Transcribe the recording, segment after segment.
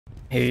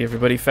Hey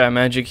everybody,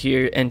 Fatmagic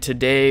here, and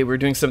today we're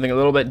doing something a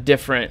little bit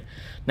different.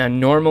 Now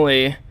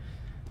normally,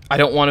 I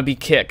don't want to be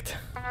kicked,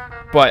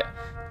 but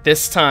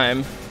this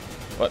time,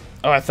 what?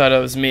 Oh, I thought it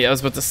was me. I was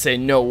about to say,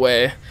 no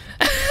way.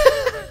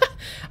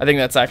 I think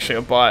that's actually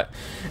a bot.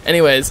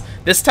 Anyways,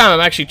 this time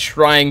I'm actually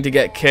trying to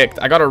get kicked.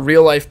 I got a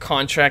real life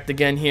contract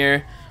again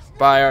here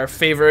by our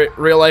favorite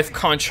real life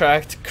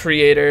contract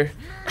creator.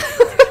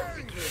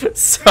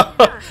 So,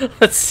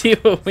 let's see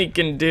what we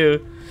can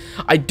do.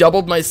 I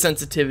doubled my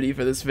sensitivity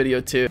for this video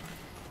too.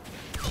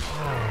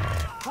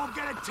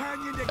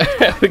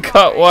 We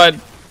got one.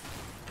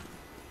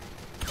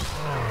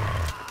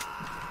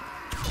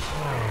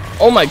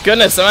 Oh my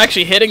goodness, I'm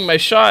actually hitting my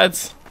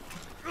shots.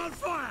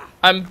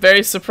 I'm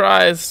very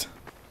surprised.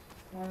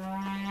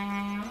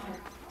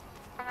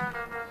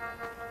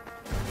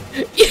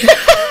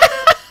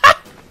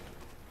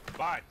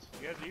 But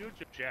he has a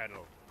YouTube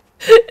channel.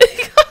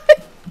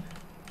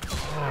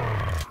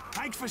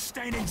 Thanks for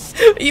staying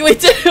still. We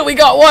did it. We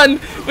got one.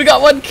 We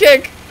got one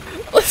kick.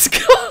 Let's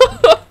go.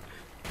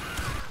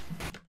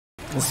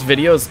 This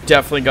video has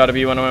definitely got to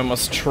be one of my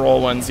most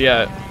troll ones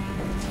yet.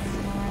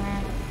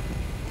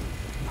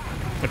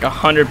 Like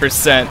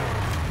 100%.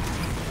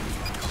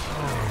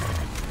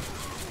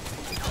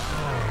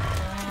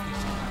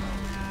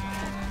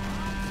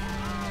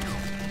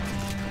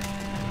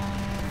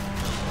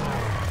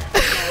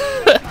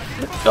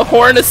 The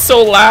horn is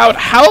so loud.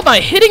 How am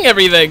I hitting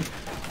everything?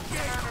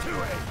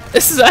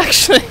 This is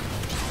actually...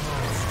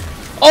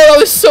 Oh, that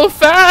was so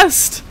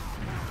fast!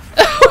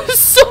 That was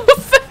so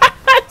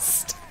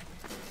fast!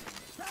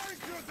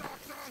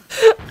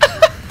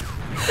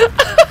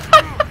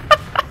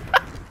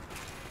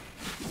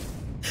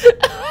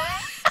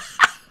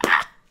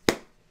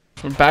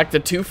 We're back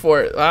to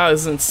 2-4. Wow, this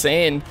is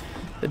insane.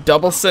 The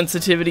double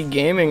sensitivity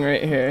gaming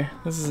right here.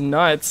 This is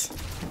nuts.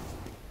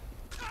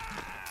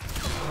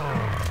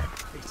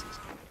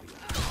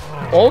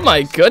 Oh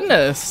my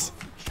goodness!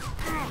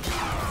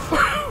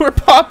 We're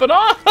popping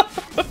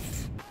off!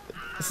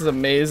 This is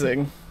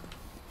amazing.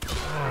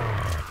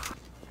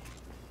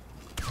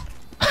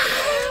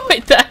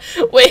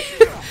 Wait,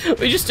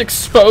 we just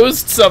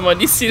exposed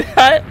someone. You see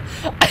that?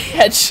 I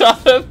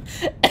headshot him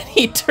and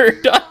he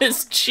turned on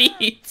his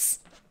cheats.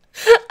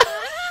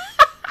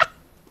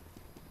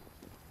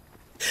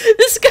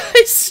 This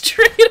guy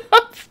straight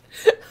up.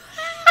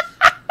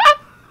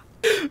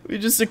 We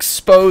just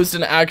exposed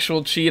an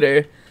actual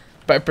cheater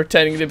by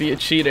pretending to be a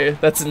cheater.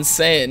 That's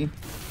insane.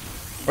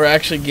 We're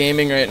actually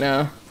gaming right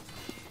now.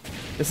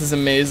 This is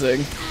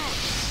amazing.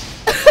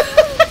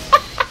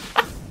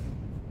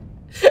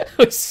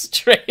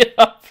 Straight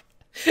up.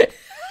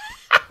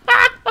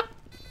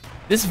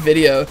 This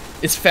video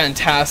is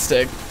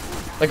fantastic.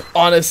 Like,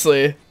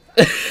 honestly.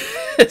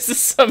 This is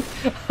some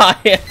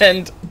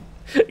high-end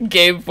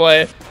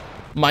gameplay.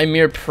 My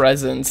mere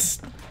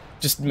presence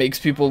just makes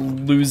people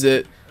lose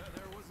it.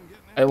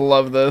 I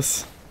love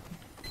this.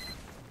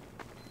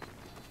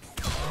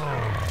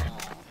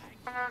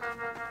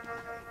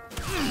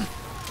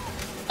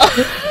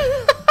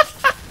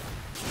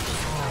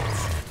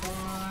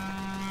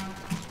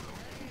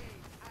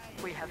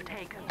 We have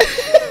taken.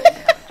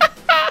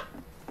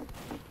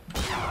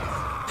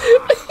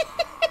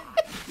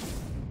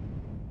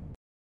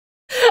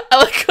 I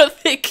like how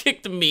they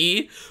kicked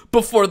me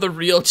before the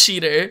real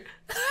cheater.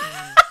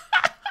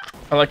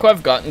 I like how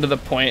I've gotten to the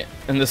point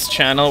in this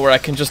channel where I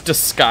can just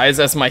disguise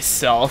as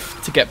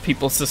myself to get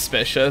people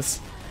suspicious.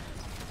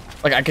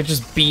 Like, I could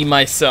just be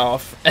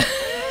myself.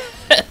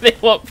 They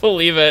won't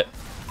believe it.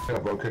 A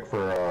bro kick for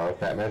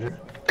Fatmagic.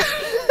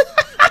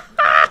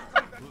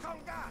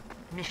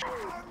 Mission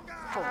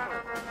 4,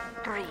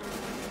 3,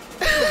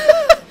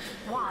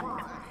 1.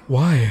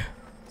 Why?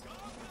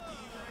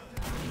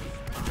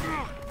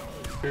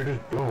 You're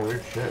just doing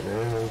weird shit,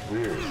 man. That's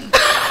weird.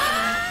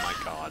 Oh my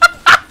god.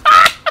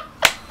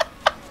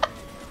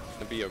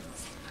 To be an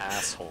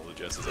asshole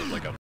just as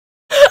like a...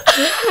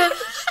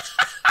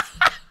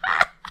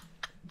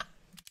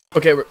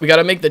 Okay, we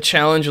gotta make the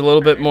challenge a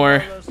little bit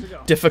more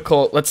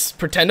difficult. Let's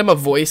pretend I'm a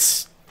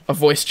voice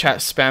chat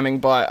spamming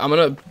bot. I'm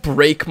gonna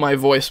break my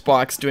voice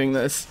box doing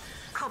this.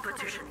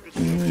 Competition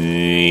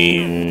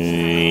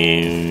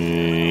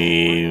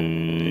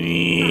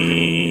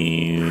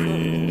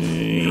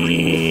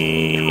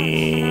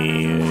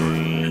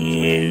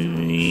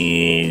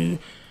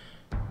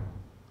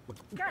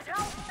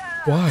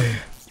Why?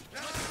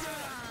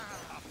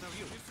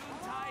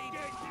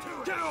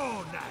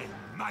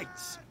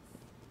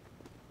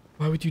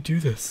 Why would you do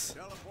this?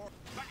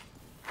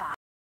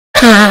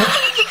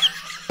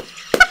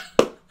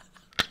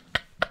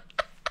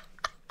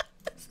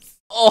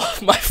 Oh,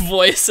 my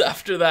voice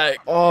after that.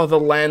 Oh, the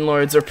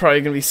landlords are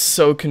probably gonna be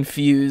so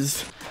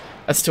confused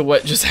as to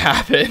what just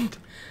happened.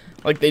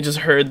 Like, they just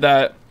heard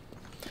that.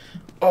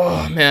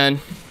 Oh, man.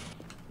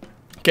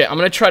 Okay, I'm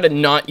gonna try to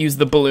not use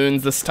the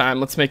balloons this time.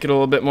 Let's make it a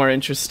little bit more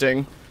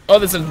interesting. Oh,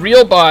 there's a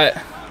real bot.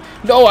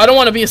 No, I don't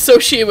want to be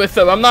associated with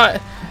them. I'm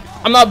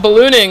not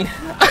ballooning.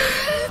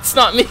 It's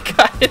not me,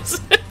 guys.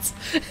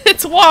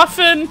 It's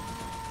Waffen.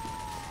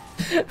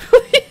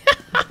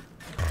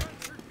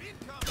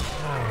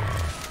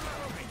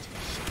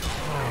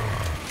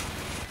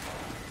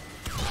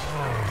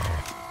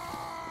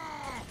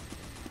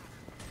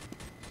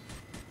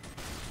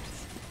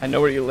 I know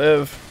where you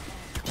live.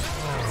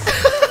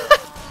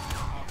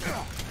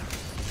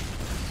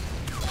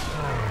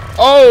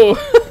 Oh!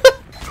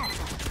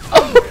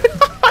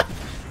 Oh!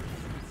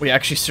 We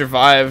actually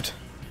survived.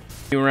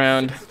 New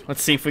round.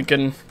 Let's see if we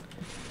can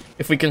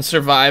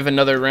survive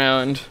another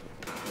round.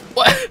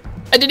 What?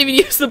 I didn't even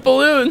use the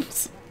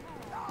balloons.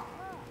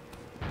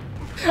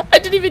 I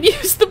didn't even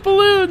use the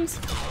balloons.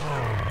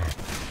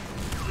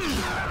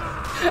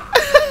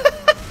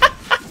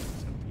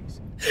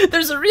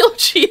 There's a real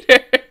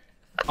cheater.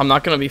 I'm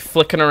not gonna be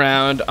flicking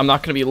around. I'm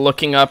not gonna be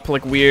looking up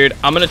like weird.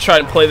 I'm gonna try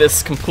to play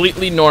this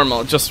completely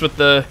normal, just with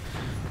the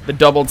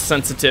doubled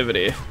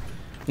sensitivity.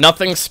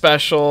 Nothing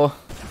special.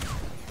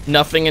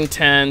 Nothing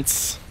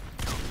intense.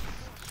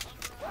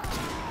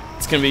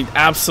 It's gonna be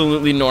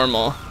absolutely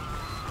normal.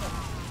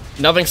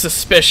 Nothing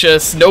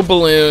suspicious. No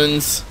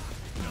balloons.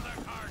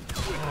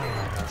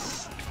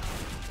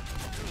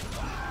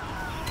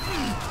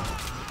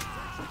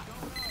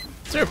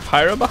 Is there a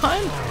pyro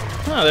behind?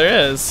 Oh,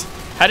 there is.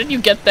 How did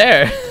you get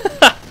there?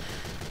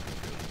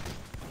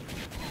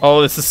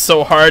 Oh, this is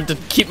so hard to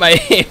keep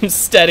my aim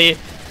steady.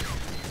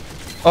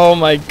 Oh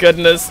my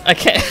goodness. I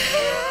can't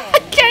I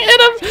can't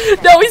hit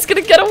him. No, he's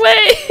gonna get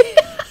away.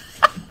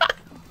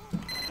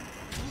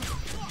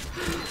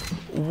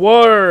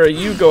 Where are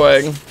you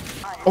going?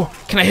 Oh,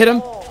 can I hit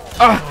him?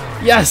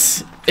 Ah,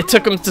 yes. It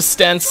took him to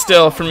stand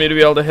still for me to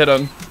be able to hit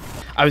him.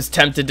 I was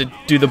tempted to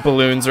do the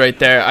balloons right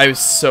there. I was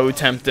so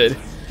tempted.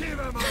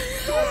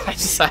 I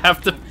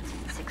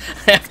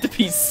have to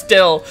be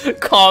still.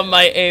 Calm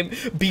my aim.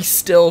 Be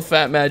still,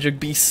 Fatmagic.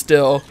 Be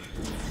still.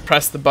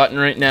 Press the button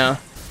right now.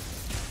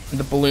 And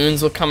the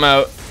balloons will come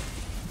out.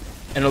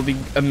 And it'll be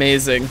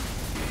amazing.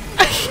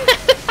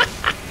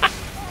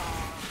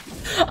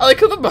 I like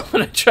how the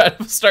moment I try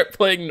to start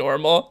playing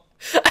normal,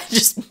 I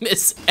just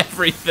miss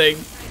everything.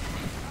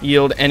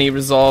 Yield any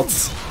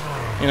results.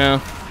 You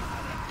know?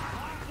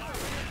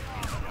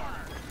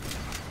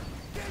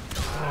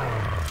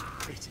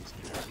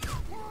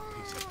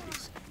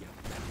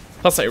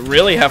 Plus, I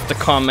really have to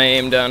calm my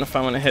aim down if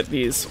I want to hit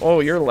these.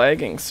 Oh, you're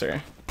lagging,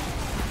 sir.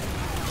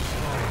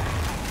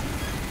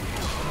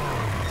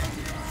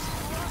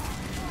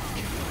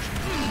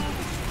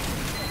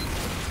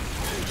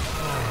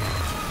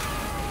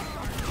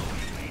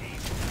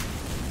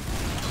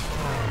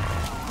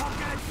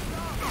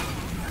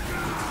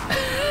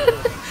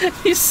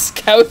 These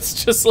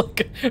scouts just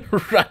like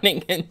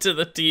running into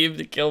the team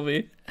to kill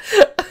me.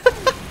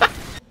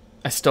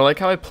 I still like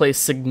how I play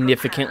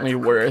significantly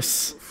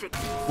worse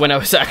when I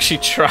was actually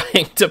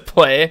trying to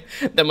play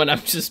than when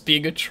I'm just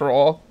being a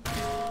troll.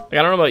 Like,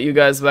 I don't know about you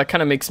guys, but that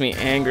kind of makes me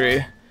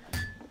angry.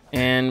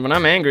 And when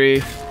I'm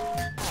angry,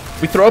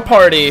 we throw a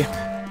party.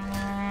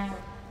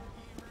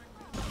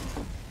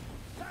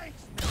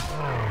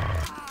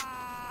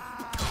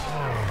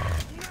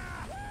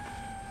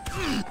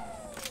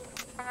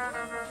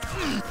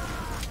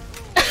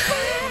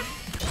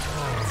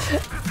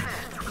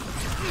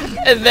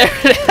 And there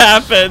it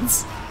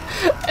happens.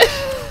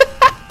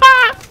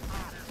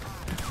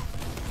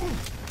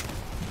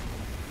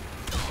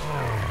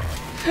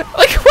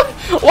 Like,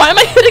 why am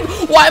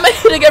I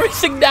hitting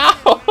everything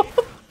now?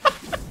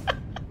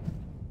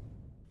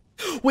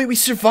 Wait, we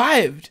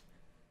survived.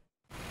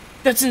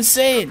 That's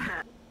insane.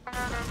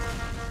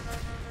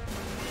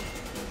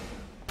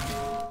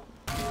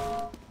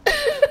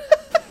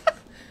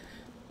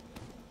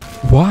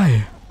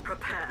 Why?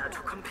 Prepare to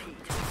compete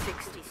in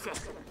 60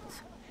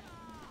 seconds.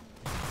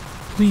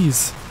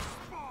 Please.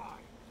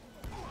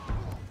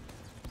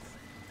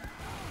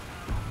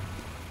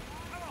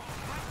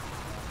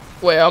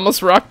 Wait, I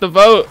almost rocked the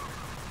vote.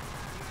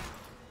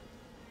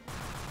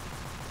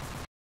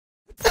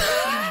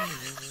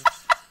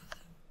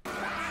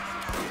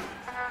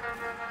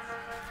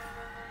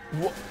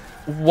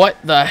 What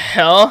the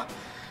hell?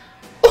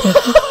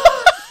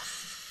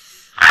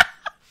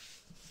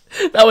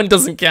 That one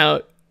doesn't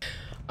count.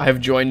 I've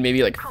joined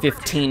maybe like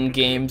 15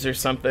 games or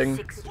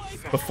something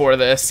before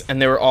this, and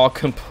they were all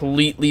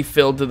completely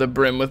filled to the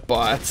brim with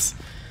bots.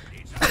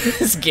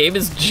 This game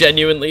is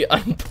genuinely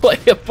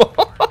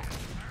unplayable.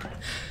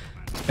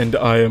 And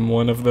I am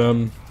one of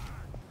them.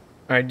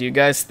 Alright, do you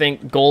guys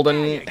think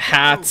golden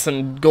hats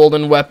and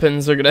golden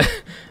weapons are gonna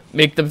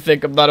make them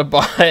think I'm not a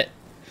bot?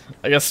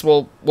 I guess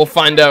we'll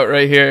find out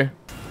right here.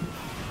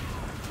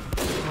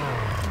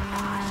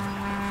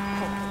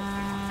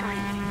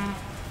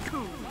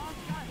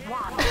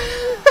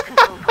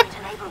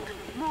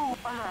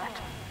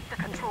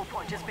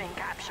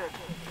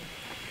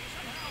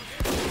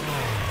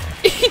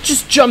 He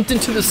just jumped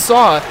into the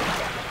saw.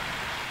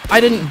 I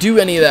didn't do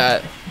any of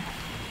that.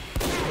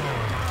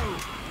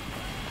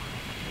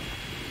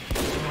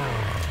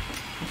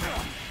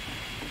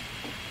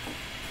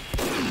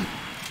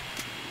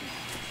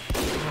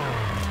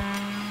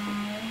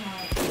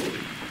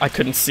 I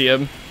couldn't see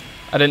him.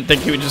 I didn't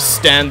think he would just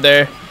stand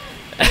there.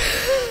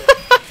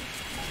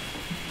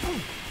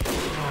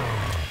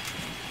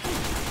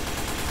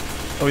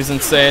 Oh, he's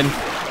insane.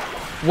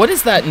 What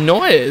is that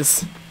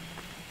noise?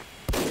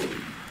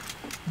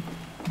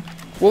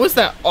 What was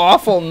that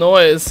awful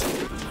noise?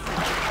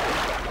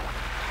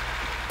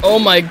 Oh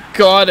my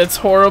god, it's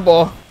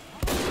horrible.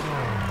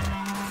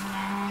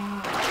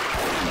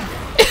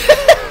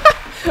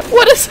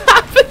 What is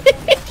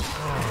happening?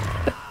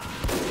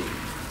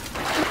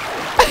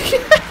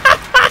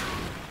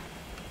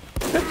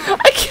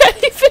 I can't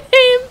even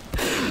aim.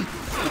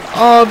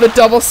 Oh, the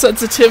double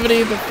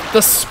sensitivity,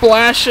 the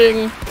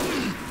splashing.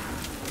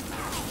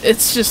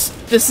 It's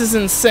just, this is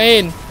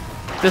insane.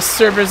 This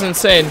server's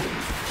insane.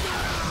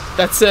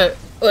 That's it.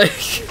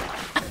 Like,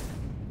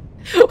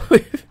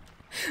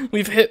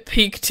 we've hit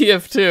peak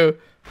TF2.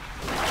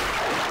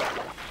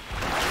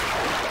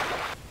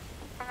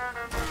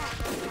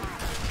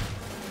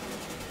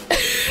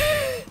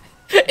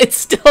 It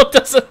still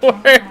doesn't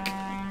work.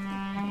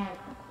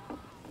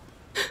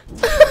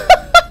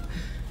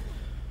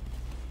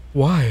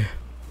 Why?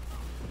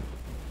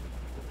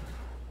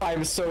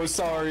 I'm so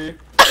sorry.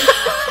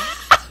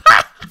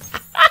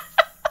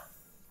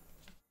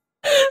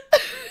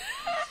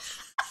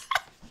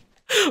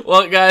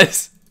 Well,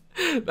 guys,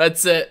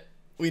 that's it.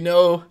 We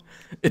know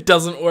it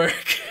doesn't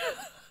work.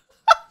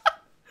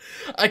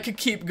 I could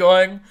keep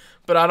going,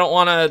 but I don't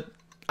want to.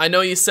 I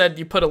know you said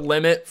you put a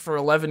limit for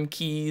 11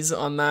 keys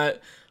on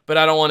that, but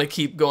I don't want to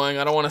keep going.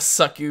 I don't want to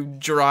suck you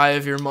dry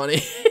of your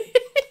money.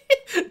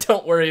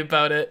 Don't worry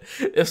about it.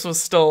 This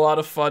was still a lot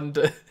of fun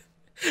to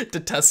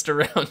test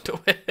around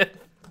with.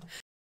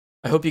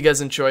 I hope you guys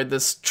enjoyed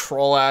this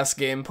troll-ass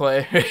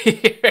gameplay.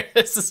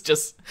 This is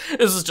just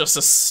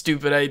a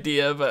stupid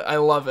idea, but I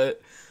love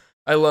it.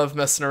 I love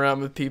messing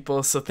around with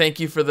people. So thank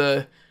you for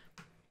the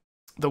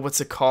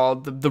what's it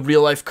called? The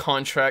real life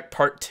contract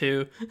part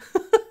 2.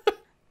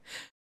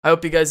 I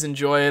hope you guys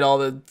enjoyed all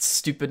the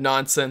stupid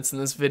nonsense in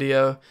this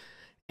video,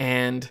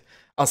 and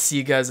I'll see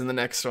you guys in the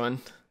next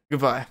one.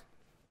 Goodbye.